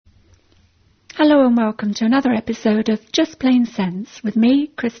Hello and welcome to another episode of Just Plain Sense with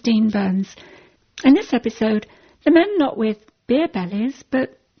me, Christine Burns. In this episode, the men not with beer bellies,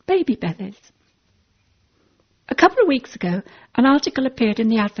 but baby bellies. A couple of weeks ago, an article appeared in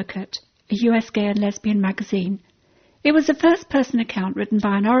The Advocate, a US gay and lesbian magazine. It was a first-person account written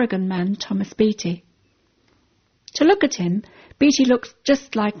by an Oregon man, Thomas Beatty. To look at him, Beatty looks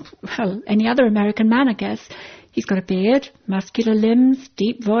just like, well, any other American man, I guess. He's got a beard, muscular limbs,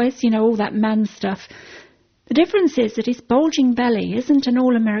 deep voice, all that man stuff. The difference is that his bulging belly isn't an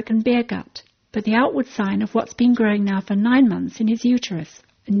all-American beer gut, but the outward sign of what's been growing now for 9 months in his uterus.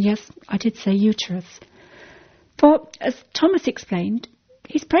 And yes, I did say uterus. For, as Thomas explained,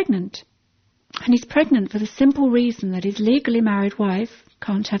 he's pregnant. And he's pregnant for the simple reason that his legally married wife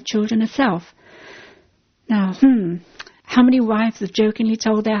can't have children herself. Now, how many wives have jokingly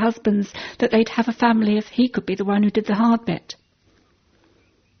told their husbands that they'd have a family if he could be the one who did the hard bit?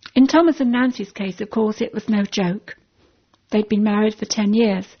 In Thomas and Nancy's case, of course, it was no joke. They'd been married for 10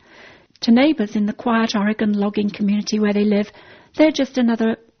 years. To neighbours in the quiet Oregon logging community where they live, they're just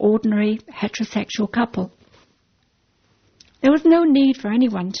another ordinary heterosexual couple. There was no need for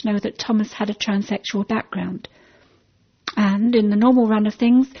anyone to know that Thomas had a transsexual background. And, in the normal run of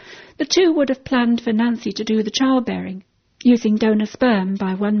things, the two would have planned for Nancy to do the childbearing, using donor sperm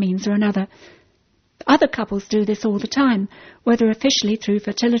by one means or another. Other couples do this all the time, whether officially through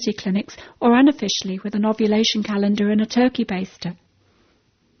fertility clinics or unofficially with an ovulation calendar and a turkey baster.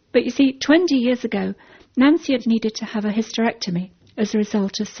 But you see, 20 years ago, Nancy had needed to have a hysterectomy as a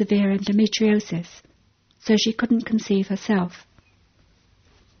result of severe endometriosis, so she couldn't conceive herself.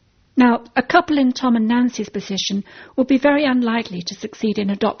 Now, a couple in Tom and Nancy's position would be very unlikely to succeed in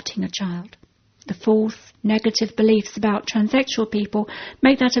adopting a child. The false, negative beliefs about transsexual people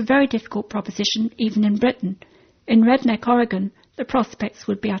make that a very difficult proposition even in Britain. In redneck Oregon, the prospects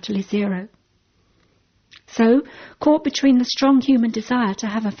would be utterly zero. So, caught between the strong human desire to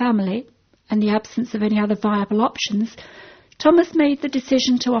have a family and the absence of any other viable options, Thomas made the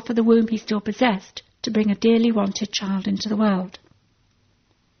decision to offer the womb he still possessed to bring a dearly wanted child into the world.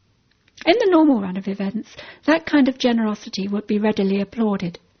 In the normal run of events, that kind of generosity would be readily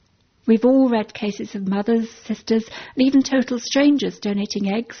applauded. We've all read cases of mothers, sisters, and even total strangers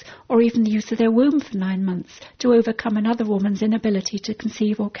donating eggs or even the use of their womb for 9 months to overcome another woman's inability to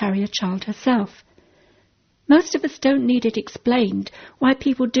conceive or carry a child herself. Most of us don't need it explained why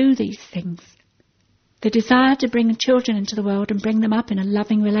people do these things. The desire to bring children into the world and bring them up in a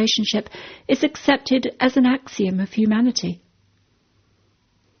loving relationship is accepted as an axiom of humanity.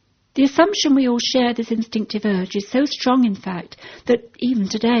 The assumption we all share this instinctive urge is so strong, in fact, that even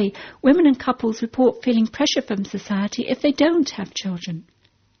today, women and couples report feeling pressure from society if they don't have children.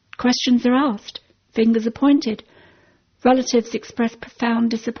 Questions are asked, fingers are pointed, relatives express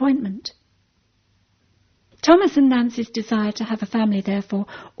profound disappointment. Thomas and Nancy's desire to have a family, therefore,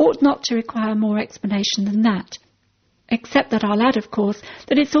 ought not to require more explanation than that, except that I'll add, of course,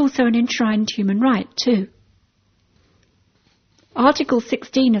 that it's also an enshrined human right, too. Article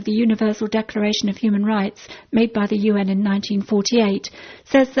 16 of the Universal Declaration of Human Rights, made by the UN in 1948,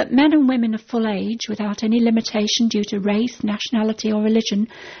 says that men and women of full age, without any limitation due to race, nationality or religion,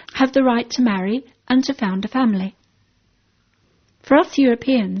 have the right to marry and to found a family. For us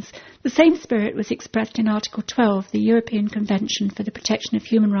Europeans, the same spirit was expressed in Article 12 of the European Convention for the Protection of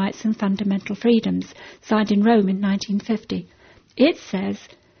Human Rights and Fundamental Freedoms, signed in Rome in 1950. It says,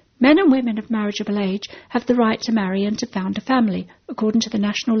 men and women of marriageable age have the right to marry and to found a family, according to the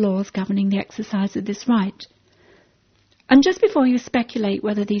national laws governing the exercise of this right. And just before you speculate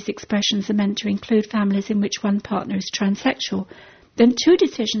whether these expressions are meant to include families in which one partner is transsexual, then 2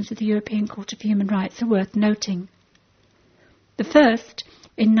 decisions of the European Court of Human Rights are worth noting. The first,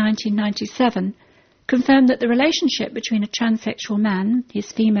 in 1997, confirmed that the relationship between a transsexual man,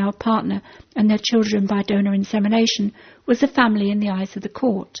 his female partner, and their children by donor insemination was a family in the eyes of the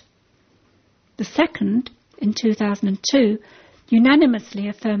court. The second, in 2002, unanimously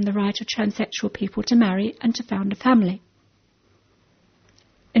affirmed the right of transsexual people to marry and to found a family.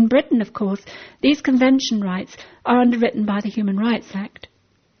 In Britain, of course, these convention rights are underwritten by the Human Rights Act.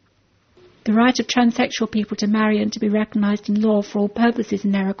 The right of transsexual people to marry and to be recognised in law for all purposes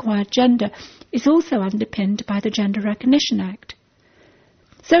in their acquired gender is also underpinned by the Gender Recognition Act.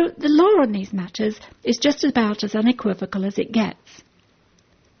 So the law on these matters is just about as unequivocal as it gets.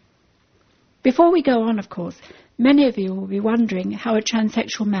 Before we go on, of course, many of you will be wondering how a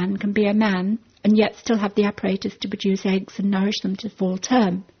transsexual man can be a man and yet still have the apparatus to produce eggs and nourish them to full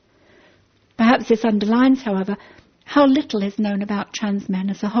term. Perhaps this underlines, however, how little is known about trans men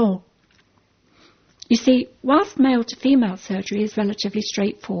as a whole. You see, whilst male-to-female surgery is relatively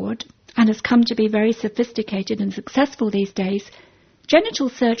straightforward, and has come to be very sophisticated and successful these days, genital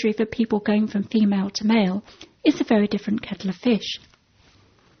surgery for people going from female to male is a very different kettle of fish.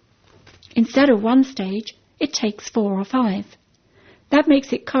 Instead of 1 stage, it takes 4 or 5. That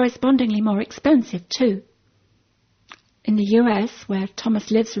makes it correspondingly more expensive too. In the US, where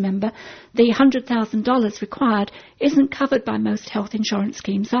Thomas lives, remember, the $100,000 required isn't covered by most health insurance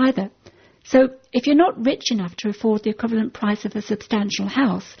schemes either. So if you're not rich enough to afford the equivalent price of a substantial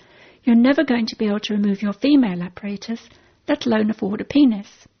house, you're never going to be able to remove your female apparatus, let alone afford a penis.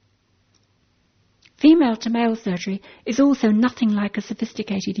 Female-to-male surgery is also nothing like as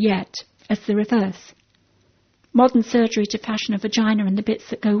sophisticated yet as the reverse. Modern surgery to fashion a vagina and the bits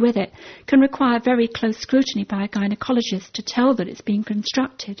that go with it can require very close scrutiny by a gynecologist to tell that it's been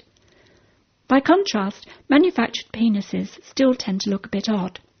constructed. By contrast, manufactured penises still tend to look a bit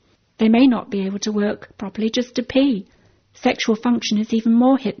odd. They may not be able to work properly just to pee. Sexual function is even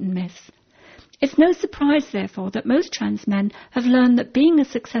more hit and miss. It's no surprise, therefore, that most trans men have learned that being a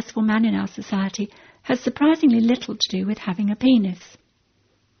successful man in our society has surprisingly little to do with having a penis.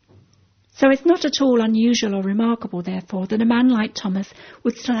 So it's not at all unusual or remarkable, therefore, that a man like Thomas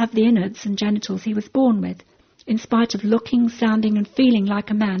would still have the innards and genitals he was born with, in spite of looking, sounding and feeling like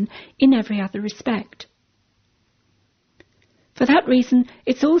a man in every other respect. For that reason,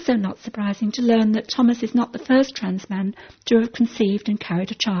 it's also not surprising to learn that Thomas is not the first trans man to have conceived and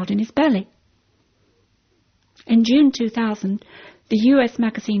carried a child in his belly. In June 2000, the US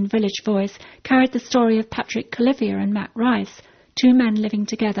magazine Village Voice carried the story of Patrick Calivia and Matt Rice, 2 men living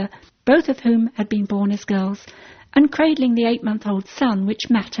together, both of whom had been born as girls, and cradling the 8-month-old son which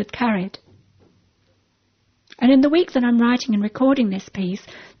Matt had carried. And in the week that I'm writing and recording this piece,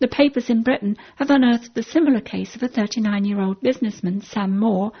 the papers in Britain have unearthed the similar case of a 39-year-old businessman, Sam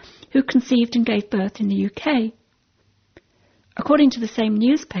Moore, who conceived and gave birth in the UK. According to the same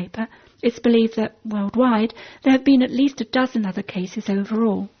newspaper, it's believed that, worldwide, there have been at least a dozen other cases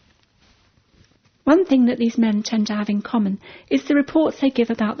overall. One thing that these men tend to have in common is the reports they give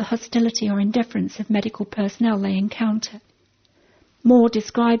about the hostility or indifference of medical personnel they encounter. Moore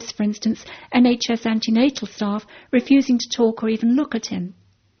describes, for instance, NHS antenatal staff refusing to talk or even look at him.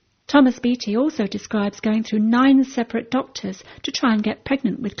 Thomas Beattie also describes going through 9 separate doctors to try and get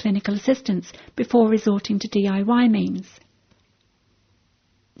pregnant with clinical assistance before resorting to DIY means.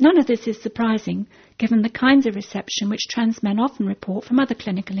 None of this is surprising, given the kinds of reception which trans men often report from other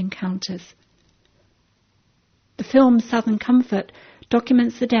clinical encounters. The film Southern Comfort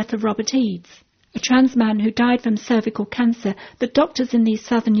documents the death of Robert Eads, a trans man who died from cervical cancer that doctors in the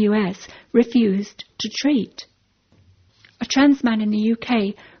southern US refused to treat. A trans man in the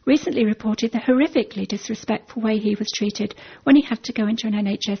UK recently reported the horrifically disrespectful way he was treated when he had to go into an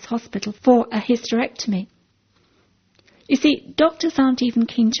NHS hospital for a hysterectomy. You see, doctors aren't even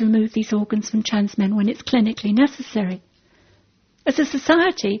keen to remove these organs from trans men when it's clinically necessary. As a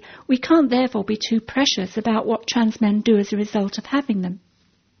society, we can't therefore be too precious about what trans men do as a result of having them.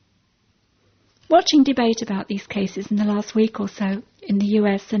 Watching debate about these cases in the last week or so, in the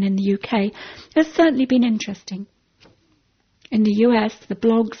US and in the UK, has certainly been interesting. In the US, the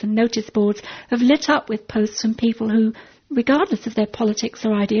blogs and notice boards have lit up with posts from people who, regardless of their politics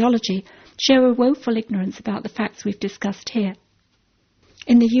or ideology, show a woeful ignorance about the facts we've discussed here.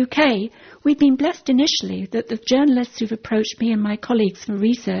 In the UK, we've been blessed initially that the journalists who've approached me and my colleagues for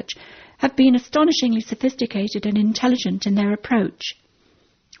research have been astonishingly sophisticated and intelligent in their approach.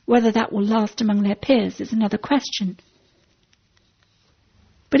 Whether that will last among their peers is another question.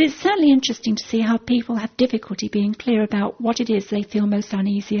 But it's certainly interesting to see how people have difficulty being clear about what it is they feel most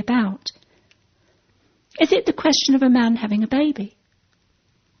uneasy about. Is it the question of a man having a baby?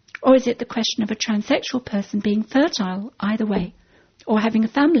 Or is it the question of a transsexual person being fertile either way, or having a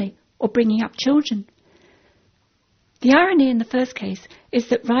family, or bringing up children? The irony in the first case is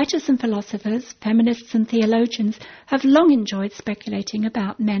that writers and philosophers, feminists and theologians have long enjoyed speculating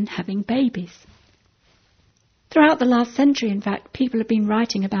about men having babies. Throughout the last century, in fact, people have been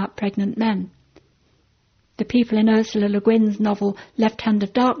writing about pregnant men. The people in Ursula Le Guin's novel Left Hand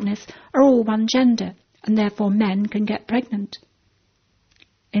of Darkness are all one gender, and therefore men can get pregnant.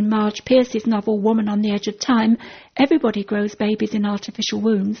 In Marge Pierce's novel Woman on the Edge of Time, everybody grows babies in artificial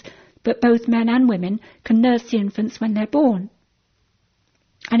wombs, but both men and women can nurse the infants when they're born.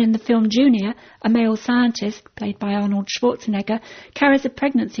 And in the film Junior, a male scientist, played by Arnold Schwarzenegger, carries a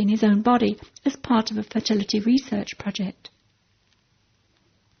pregnancy in his own body as part of a fertility research project.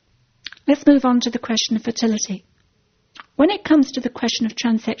 Let's move on to the question of fertility. When it comes to the question of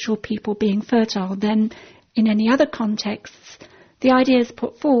transsexual people being fertile, then, in any other contexts, the ideas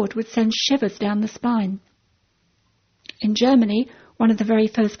put forward would send shivers down the spine. In Germany, one of the very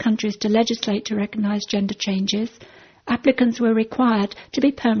first countries to legislate to recognise gender changes, applicants were required to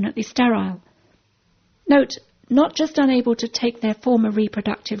be permanently sterile. Note, not just unable to take their former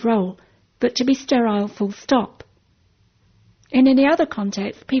reproductive role, but to be sterile full stop. In any other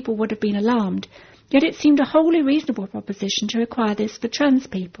context, people would have been alarmed, yet it seemed a wholly reasonable proposition to require this for trans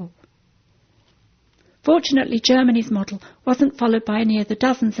people. Fortunately, Germany's model wasn't followed by any of the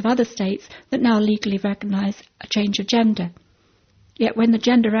dozens of other states that now legally recognise a change of gender. Yet when the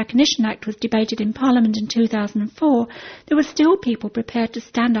Gender Recognition Act was debated in Parliament in 2004, there were still people prepared to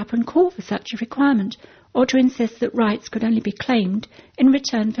stand up and call for such a requirement, or to insist that rights could only be claimed in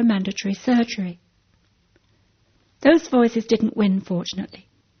return for mandatory surgery. Those voices didn't win, fortunately.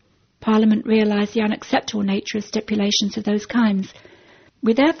 Parliament realised the unacceptable nature of stipulations of those kinds.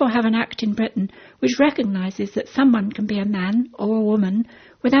 We therefore have an act in Britain which recognises that someone can be a man or a woman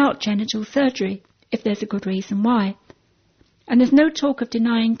without genital surgery, if there's a good reason why. And there's no talk of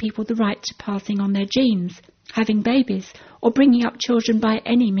denying people the right to passing on their genes, having babies, or bringing up children by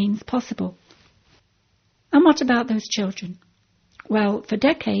any means possible. And what about those children? Well, for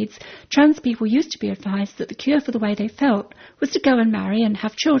decades, trans people used to be advised that the cure for the way they felt was to go and marry and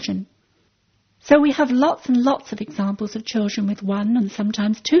have children. So we have lots and lots of examples of children with one and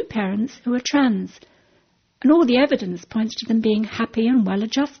sometimes two parents who are trans, and all the evidence points to them being happy and well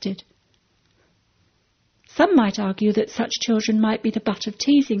adjusted. Some might argue that such children might be the butt of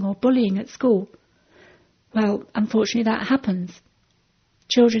teasing or bullying at school. Well, unfortunately that happens.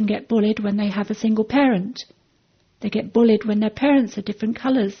 Children get bullied when they have a single parent. They get bullied when their parents are different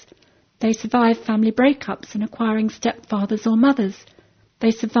colours. They survive family breakups and acquiring stepfathers or mothers.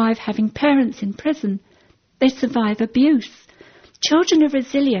 They survive having parents in prison. They survive abuse. Children are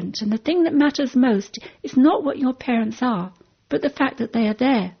resilient, and the thing that matters most is not what your parents are, but the fact that they are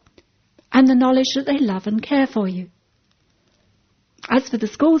there, and the knowledge that they love and care for you. As for the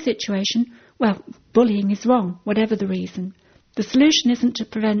school situation, well, bullying is wrong, whatever the reason. The solution isn't to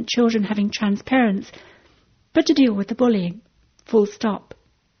prevent children having trans parents, but to deal with the bullying. Full stop.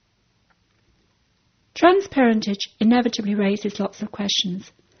 Trans parentage inevitably raises lots of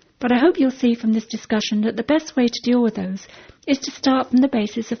questions, but I hope you'll see from this discussion that the best way to deal with those is to start from the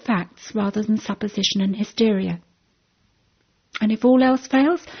basis of facts rather than supposition and hysteria. And if all else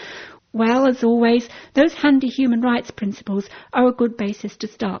fails, well, as always, those handy human rights principles are a good basis to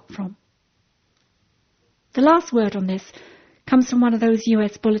start from. The last word on this comes from one of those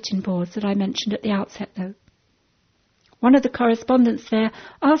US bulletin boards that I mentioned at the outset, though. One of the correspondents there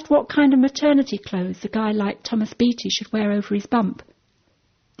asked what kind of maternity clothes a guy like Thomas Beattie should wear over his bump.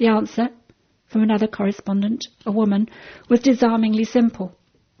 The answer, from another correspondent, a woman, was disarmingly simple.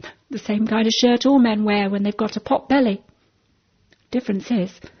 The same kind of shirt all men wear when they've got a pot belly. Difference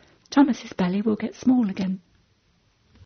is, Thomas's belly will get small again.